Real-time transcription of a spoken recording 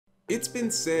It's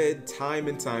been said time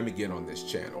and time again on this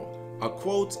channel, a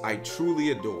quote I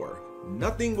truly adore: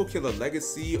 nothing will kill a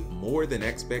legacy more than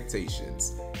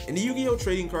expectations. In the Yu-Gi-Oh!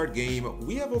 Trading card game,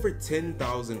 we have over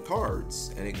 10,000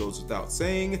 cards, and it goes without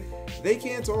saying, they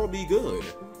can't all be good.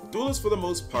 Duelists, for the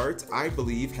most part, I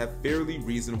believe, have fairly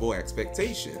reasonable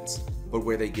expectations. But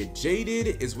where they get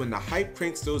jaded is when the hype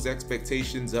cranks those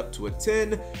expectations up to a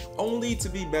 10, only to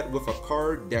be met with a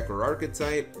card, deck, or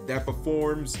archetype that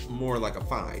performs more like a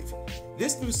 5.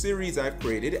 This new series I've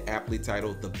created, aptly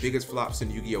titled The Biggest Flops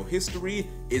in Yu-Gi-Oh! History,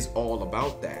 is all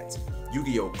about that.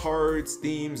 Yu-Gi-Oh! Cards,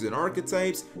 themes, and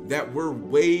archetypes that were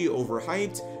way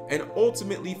overhyped and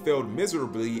ultimately failed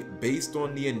miserably based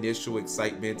on the initial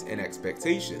excitement and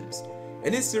expectations.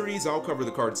 In this series, I'll cover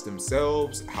the cards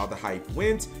themselves, how the hype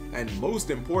went, and most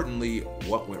importantly,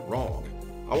 what went wrong.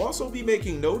 I'll also be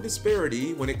making no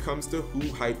disparity when it comes to who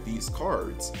hyped these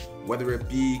cards, whether it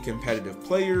be competitive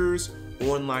players,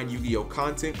 online Yu-Gi-Oh!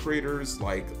 Content creators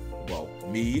like, well,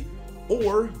 me,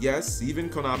 or yes, even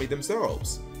Konami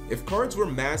themselves. If cards were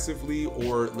massively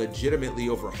or legitimately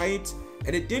overhyped,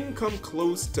 and it didn't come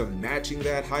close to matching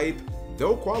that hype,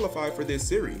 they'll qualify for this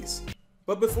series.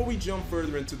 But before we jump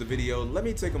further into the video, let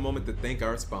me take a moment to thank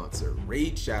our sponsor,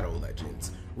 Raid Shadow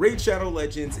Legends. Raid Shadow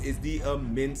Legends is the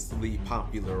immensely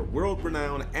popular,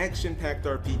 world-renowned, action-packed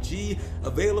RPG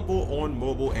available on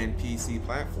mobile and PC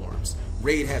platforms.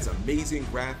 Raid has amazing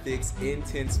graphics,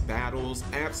 intense battles,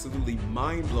 absolutely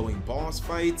mind-blowing boss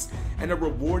fights, and a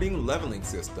rewarding leveling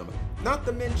system, not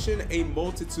to mention a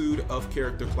multitude of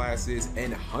character classes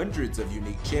and hundreds of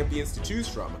unique champions to choose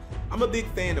from. I'm a big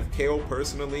fan of Kale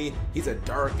personally. He's a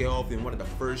dark elf and one of the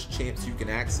first champs you can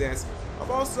access.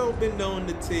 I've also been known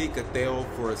to take Athel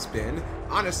for a spin.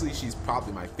 Honestly, she's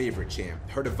probably my favorite champ.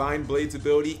 Her Divine Blades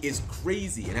ability is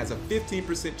crazy and has a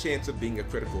 15% chance of being a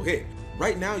critical hit.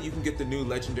 Right now, you can get the new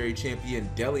legendary champion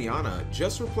Deliana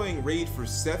just for playing Raid for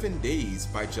 7 days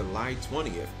by July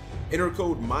 20th. Enter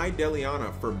code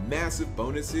MyDeliana for massive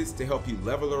bonuses to help you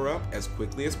level her up as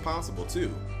quickly as possible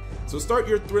too. So start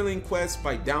your thrilling quest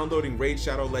by downloading Raid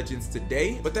Shadow Legends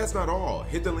today, but that's not all.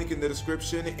 Hit the link in the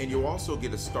description and you'll also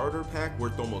get a starter pack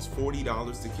worth almost $40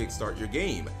 to kickstart your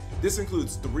game. This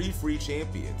includes 3 free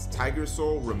champions, Tiger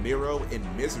Soul, Ramiro,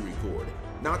 and Misery-Cord.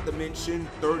 Not to mention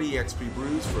 30 XP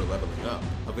brews for leveling up.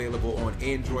 Available on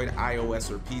Android, iOS,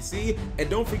 or PC. And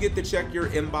don't forget to check your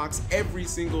inbox every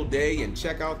single day and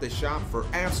check out the shop for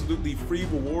absolutely free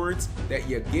rewards that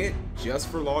you get just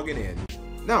for logging in.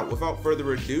 Now, without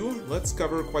further ado, let's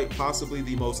cover quite possibly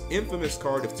the most infamous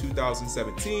card of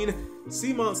 2017,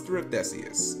 Sea Monster of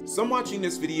Theseus. Some watching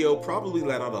this video probably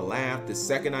let out a laugh the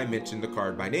second I mentioned the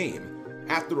card by name.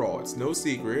 After all, it's no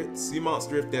secret, Sea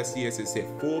Monster of Theseus has hit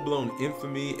full-blown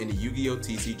infamy in the Yu-Gi-Oh!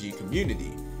 TCG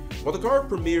community. While the card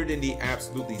premiered in the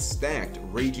absolutely stacked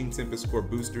Raging Tempest Core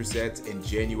booster sets in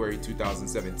January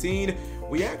 2017,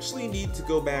 we actually need to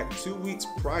go back 2 weeks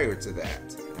prior to that.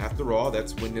 After all,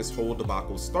 that's when this whole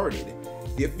debacle started.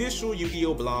 The official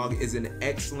Yu-Gi-Oh! Blog is an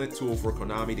excellent tool for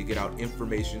Konami to get out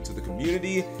information to the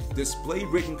community, display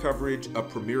written coverage of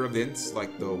premier events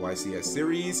like the YCS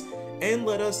series, and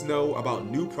let us know about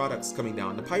new products coming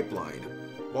down the pipeline.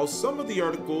 While some of the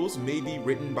articles may be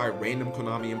written by random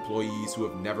Konami employees who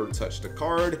have never touched a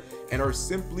card and are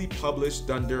simply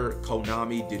published under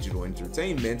Konami Digital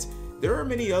Entertainment, there are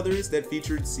many others that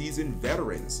featured seasoned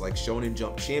veterans like Shonen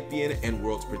Jump champion and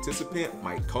Worlds participant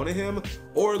Mike Conahim,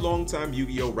 or longtime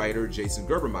Yu-Gi-Oh! Writer Jason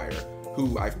Gerbermeyer,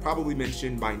 who I've probably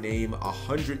mentioned by name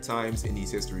 100 times in these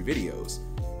history videos.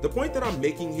 The point that I'm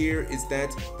making here is that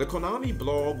the Konami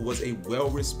blog was a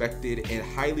well-respected and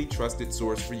highly trusted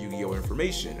source for Yu-Gi-Oh!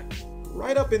 Information,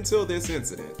 right up until this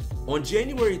incident. On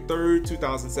January 3rd,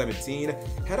 2017,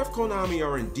 head of Konami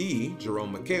R&D,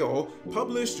 Jerome McHale,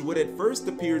 published what at first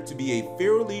appeared to be a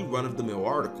fairly run-of-the-mill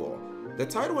article. The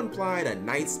title implied a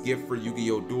nice gift for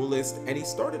Yu-Gi-Oh! Duelists, and he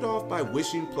started off by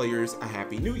wishing players a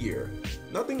Happy New Year.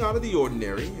 Nothing out of the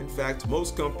ordinary. In fact,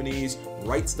 most companies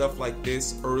write stuff like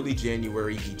this early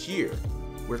January each year.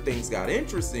 Where things got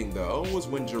interesting though was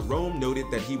when Jerome noted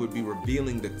that he would be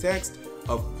revealing the text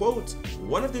of, quote,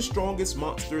 one of the strongest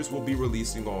monsters will be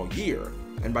releasing all year,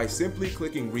 and by simply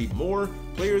clicking read more,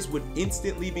 players would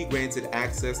instantly be granted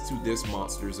access to this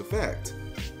monster's effect.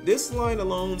 This line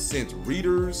alone sent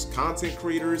readers, content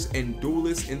creators, and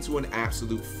duelists into an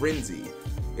absolute frenzy.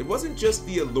 It wasn't just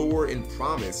the allure and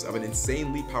promise of an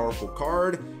insanely powerful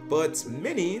card, but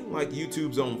many, like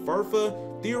YouTube's own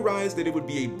Farfa, theorized that it would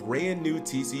be a brand new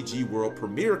TCG World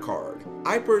Premiere card.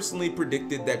 I personally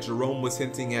predicted that Jerome was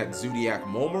hinting at Zodiac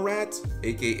Momorat,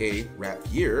 aka Rat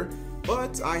Year,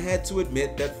 But I had to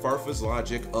admit that Farfa's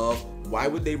logic of why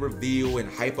would they reveal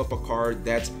and hype up a card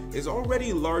that is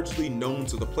already largely known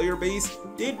to the player base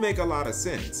did make a lot of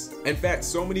sense. In fact,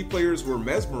 so many players were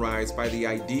mesmerized by the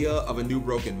idea of a new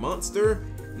broken monster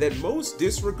that most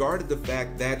disregarded the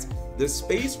fact that the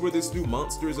space where this new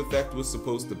monster's effect was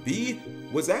supposed to be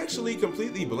was actually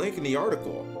completely blank in the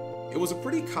article. It was a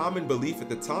pretty common belief at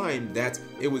the time that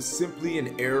it was simply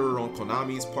an error on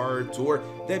Konami's part, or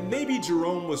that maybe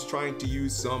Jerome was trying to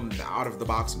use some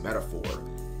out-of-the-box metaphor.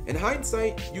 In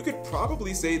hindsight, you could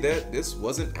probably say that this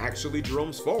wasn't actually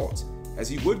Jerome's fault, as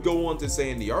he would go on to say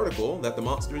in the article that the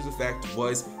monster's effect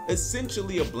was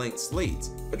essentially a blank slate.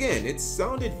 Again, it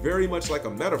sounded very much like a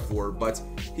metaphor, but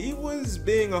he was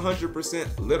being 100%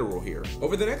 literal here.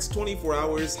 Over the next 24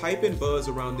 hours, hype and buzz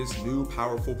around this new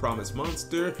powerful promised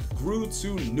monster grew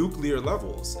to nuclear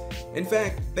levels. In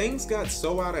fact, things got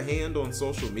so out of hand on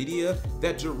social media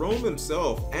that Jerome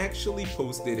himself actually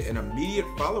posted an immediate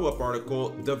follow-up article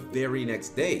the very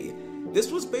next day.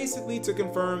 This was basically to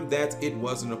confirm that it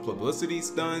wasn't a publicity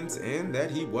stunt and that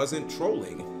he wasn't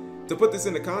trolling. To put this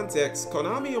into context,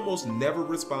 Konami almost never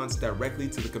responds directly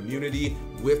to the community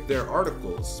with their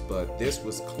articles, but this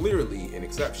was clearly an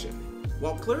exception.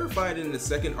 While clarified in the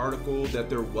second article that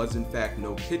there was in fact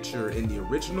no picture in the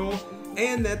original,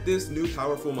 and that this new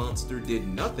powerful monster did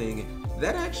nothing,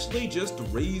 that actually just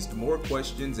raised more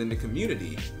questions in the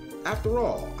community. After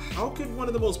all, how could one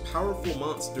of the most powerful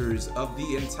monsters of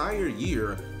the entire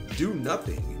year do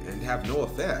nothing and have no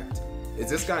effect?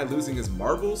 Is this guy losing his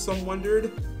marbles, some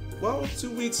wondered? Well, 2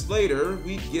 weeks later,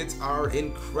 we get our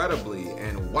incredibly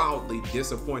and wildly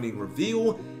disappointing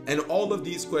reveal, and all of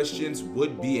these questions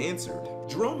would be answered.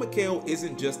 Jerome McHale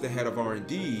isn't just the head of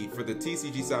R&D for the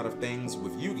TCG side of things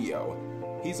with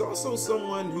Yu-Gi-Oh! He's also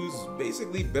someone who's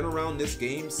basically been around this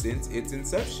game since its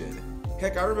inception.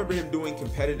 Heck, I remember him doing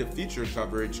competitive feature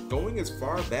coverage going as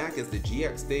far back as the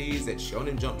GX days at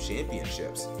Shonen Jump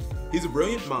Championships. He's a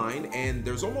brilliant mind, and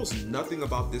there's almost nothing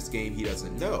about this game he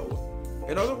doesn't know.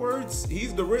 In other words,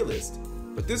 he's the realist.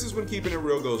 But this is when keeping it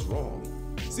real goes wrong.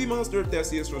 Sea Monster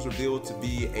Theseus was revealed to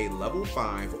be a level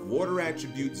 5 water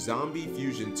attribute zombie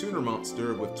fusion tuner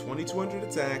monster with 2200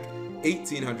 attack,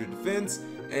 1800 defense,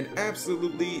 and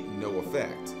absolutely no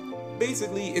effect.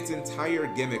 Basically, its entire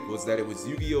gimmick was that it was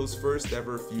Yu-Gi-Oh's first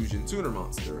ever fusion tuner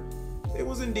monster. It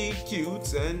was indeed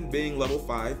cute, and being level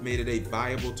 5 made it a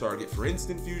viable target for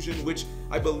instant fusion, which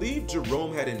I believe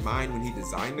Jerome had in mind when he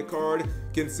designed the card,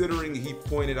 considering he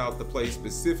pointed out the play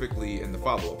specifically in the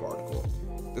follow-up article.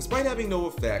 Despite having no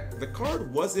effect, the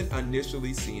card wasn't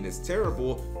initially seen as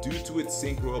terrible due to its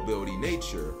synchro ability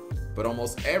nature, but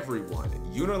almost everyone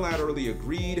unilaterally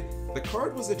agreed the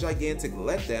card was a gigantic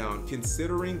letdown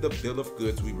considering the bill of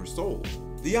goods we were sold.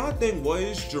 The odd thing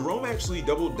was, Jerome actually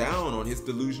doubled down on his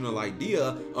delusional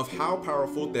idea of how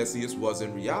powerful Theseus was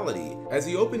in reality, as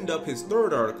he opened up his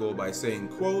third article by saying,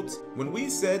 quote, "When we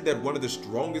said that one of the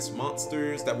strongest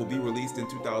monsters that will be released in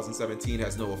 2017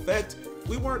 has no effect,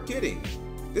 we weren't kidding."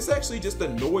 This actually just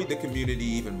annoyed the community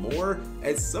even more,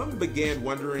 as some began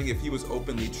wondering if he was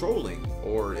openly trolling,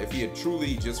 or if he had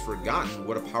truly just forgotten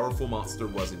what a powerful monster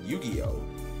was in Yu-Gi-Oh!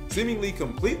 Seemingly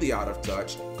completely out of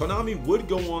touch, Konami would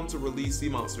go on to release Sea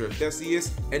Monster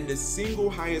Theseus and the single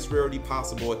highest rarity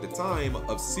possible at the time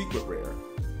of Secret Rare.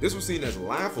 This was seen as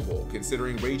laughable,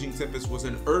 considering Raging Tempest was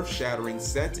an earth-shattering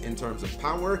set in terms of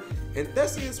power, and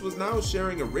Theseus was now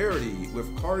sharing a rarity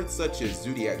with cards such as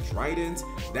Zodiac Trident,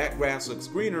 That Grass Looks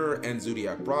Greener, and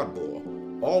Zodiac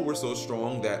Broadbull. All were so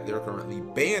strong that they're currently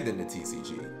banned in the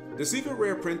TCG. The Secret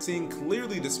Rare printing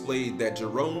clearly displayed that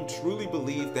Jerome truly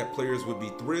believed that players would be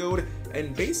thrilled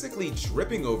and basically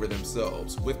tripping over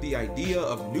themselves with the idea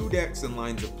of new decks and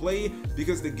lines of play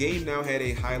because the game now had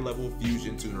a high-level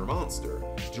fusion tuner monster.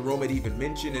 Jerome had even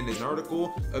mentioned in his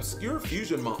article obscure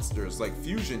fusion monsters like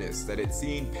Fusionists that had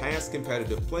seen past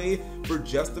competitive play for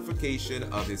justification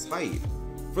of his hype.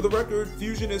 For the record,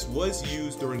 Fusionist was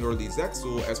used during early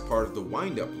Zexal as part of the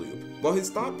wind-up loop. While his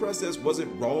thought process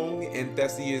wasn't wrong and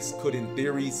Theseus could in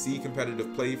theory see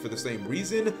competitive play for the same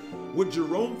reason, what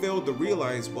Jerome failed to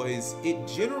realize was it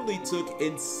generally took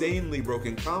insanely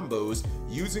broken combos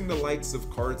using the likes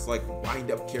of cards like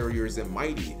Wind-Up Carriers and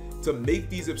Mighty to make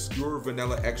these obscure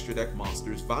vanilla extra deck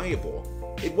monsters viable.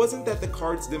 It wasn't that the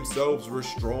cards themselves were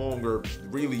strong or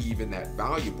really even that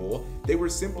valuable, they were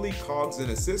simply cogs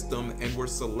in a system and were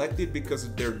selected because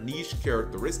of their niche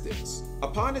characteristics.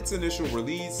 Upon its initial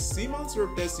release, Sea Monster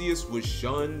Theseus was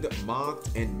shunned,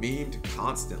 mocked, and memed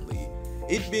constantly.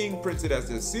 It being printed as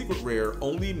a secret rare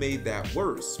only made that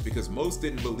worse because most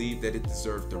didn't believe that it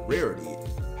deserved the rarity.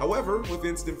 However, with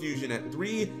Instant Fusion at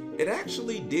 3, it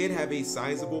actually did have a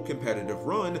sizable competitive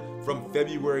run from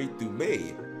February through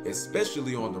May,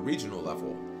 especially on the regional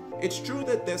level. It's true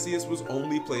that Theseus was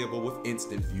only playable with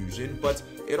instant fusion, but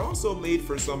it also made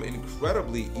for some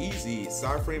incredibly easy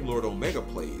Psyframe Lord Omega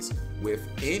plays with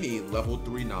any level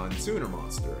 3 non-tuner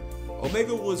monster.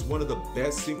 Omega was one of the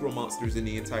best synchro monsters in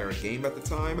the entire game at the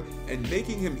time, and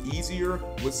making him easier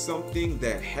was something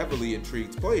that heavily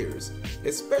intrigued players,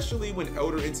 especially when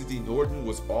Elder Entity Norden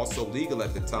was also legal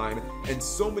at the time and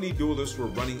so many duelists were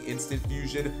running instant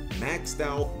fusion maxed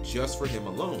out just for him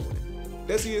alone.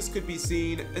 Theseus could be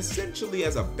seen essentially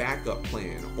as a backup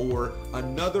plan or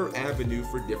another avenue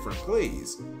for different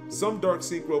plays. Some Dark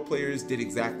Synchro players did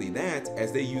exactly that,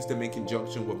 as they used him in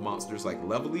conjunction with monsters like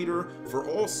Level Eater for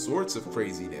all sorts of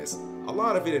craziness. A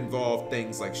lot of it involved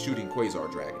things like shooting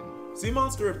Quasar Dragon. Sea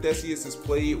Monster of Theseus'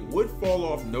 play would fall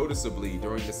off noticeably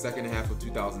during the second half of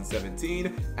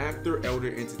 2017 after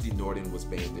Elder Entity Norden was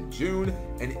banned in June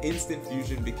and instant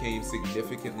fusion became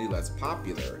significantly less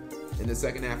popular. In the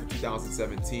second half of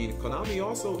 2017, Konami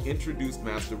also introduced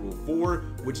Master Rule 4,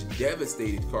 which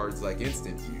devastated cards like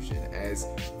Instant Fusion, as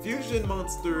fusion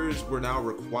monsters were now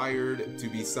required to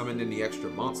be summoned in the extra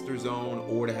monster zone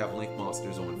or to have link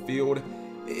monsters on field.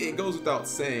 It goes without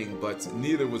saying, but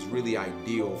neither was really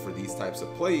ideal for these types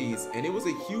of plays, and it was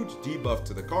a huge debuff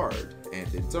to the card,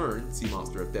 and in turn, Sea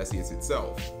Monster of Theseus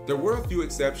itself. There were a few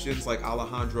exceptions like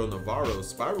Alejandro Navarro's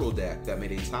Spiral deck that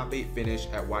made a top 8 finish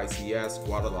at YCS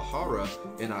Guadalajara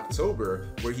in October,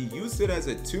 where he used it as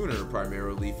a tuner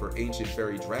primarily for Ancient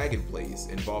Fairy Dragon plays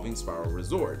involving Spiral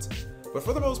Resort. But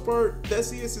for the most part,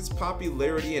 Theseus'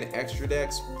 popularity in extra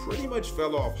decks pretty much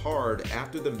fell off hard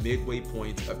after the midway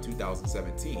point of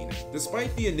 2017.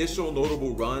 Despite the initial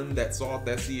notable run that saw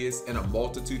Theseus in a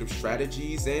multitude of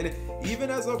strategies and even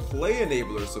as a play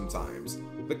enabler sometimes,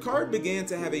 the card began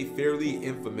to have a fairly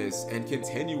infamous and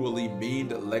continually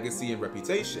memed legacy and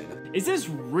reputation. Is this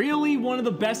really one of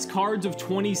the best cards of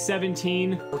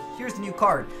 2017? Here's the new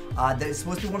card. That is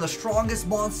supposed to be one of the strongest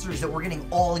monsters that we're getting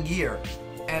all year.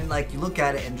 And like, you look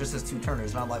at it and just as 2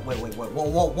 turners, and I'm like, wait,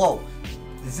 whoa.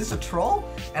 Is this a troll?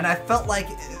 And I felt like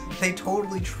they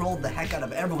totally trolled the heck out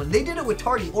of everyone. They did it with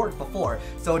Tardy Orc before,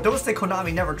 so don't say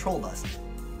Konami never trolled us.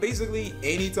 Basically,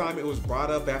 anytime it was brought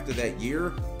up after that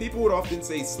year, people would often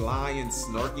say sly and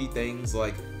snarky things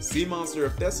like, Sea Monster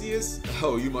of Theseus?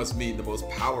 Oh, you must mean the most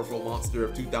powerful monster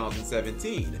of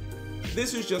 2017.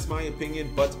 This is just my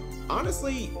opinion, but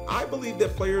honestly, I believe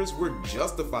that players were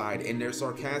justified in their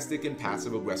sarcastic and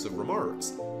passive-aggressive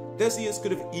remarks. Theseus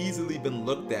could have easily been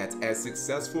looked at as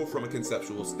successful from a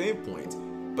conceptual standpoint,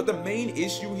 but the main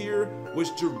issue here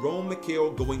was Jerome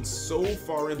McHale going so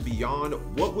far and beyond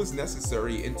what was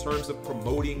necessary in terms of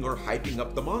promoting or hyping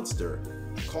up the monster.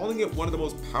 Calling it one of the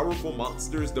most powerful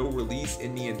monsters they'll release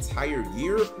in the entire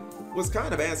year was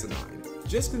kind of asinine.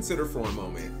 Just consider for a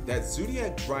moment that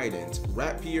Zodiac Trident,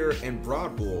 Rapier, and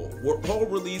Broadbull were all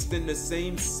released in the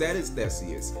same set as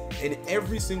Theseus, and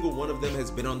every single one of them has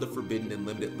been on the Forbidden and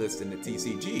Limited list in the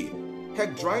TCG.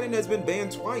 Heck, Trident has been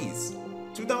banned twice.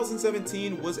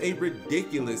 2017 was a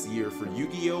ridiculous year for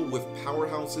Yu-Gi-Oh! With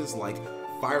powerhouses like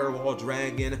Firewall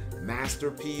Dragon,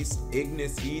 Masterpiece,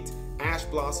 Ignis Heat, Ash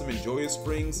Blossom and Joyous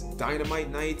Springs,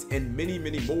 Dynamite Knight, and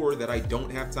many more that I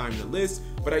don't have time to list,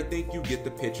 but I think you get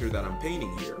the picture that I'm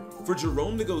painting here. For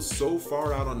Jerome to go so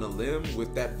far out on a limb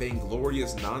with that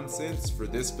vainglorious nonsense for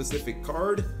this specific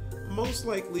card, most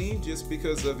likely just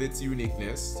because of its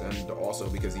uniqueness and also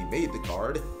because he made the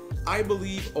card, I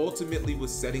believe ultimately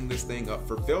was setting this thing up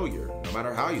for failure, no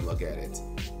matter how you look at it.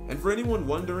 And for anyone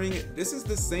wondering, this is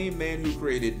the same man who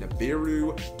created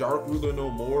Nibiru, Dark Ruler No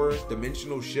More,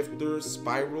 Dimensional Shifter,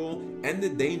 Spiral, and the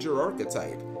Danger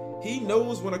archetype. He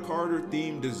knows when a card or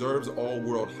theme deserves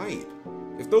all-world hype.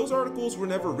 If those articles were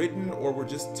never written or were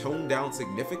just toned down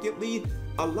significantly,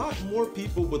 a lot more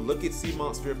people would look at Sea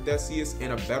Monster of Theseus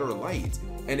in a better light,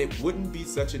 and it wouldn't be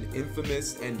such an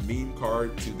infamous and meme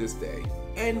card to this day.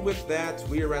 And with that,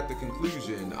 we are at the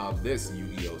conclusion of this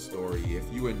Yu-Gi-Oh! Story. If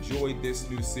you enjoyed this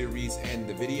new series and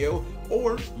the video,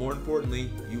 or more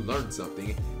importantly, you learned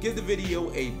something, give the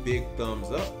video a big thumbs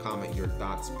up, comment your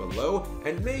thoughts below,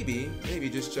 and maybe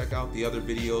just check out the other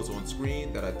videos on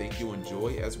screen that I think you'll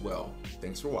enjoy as well.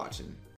 Thanks for watching.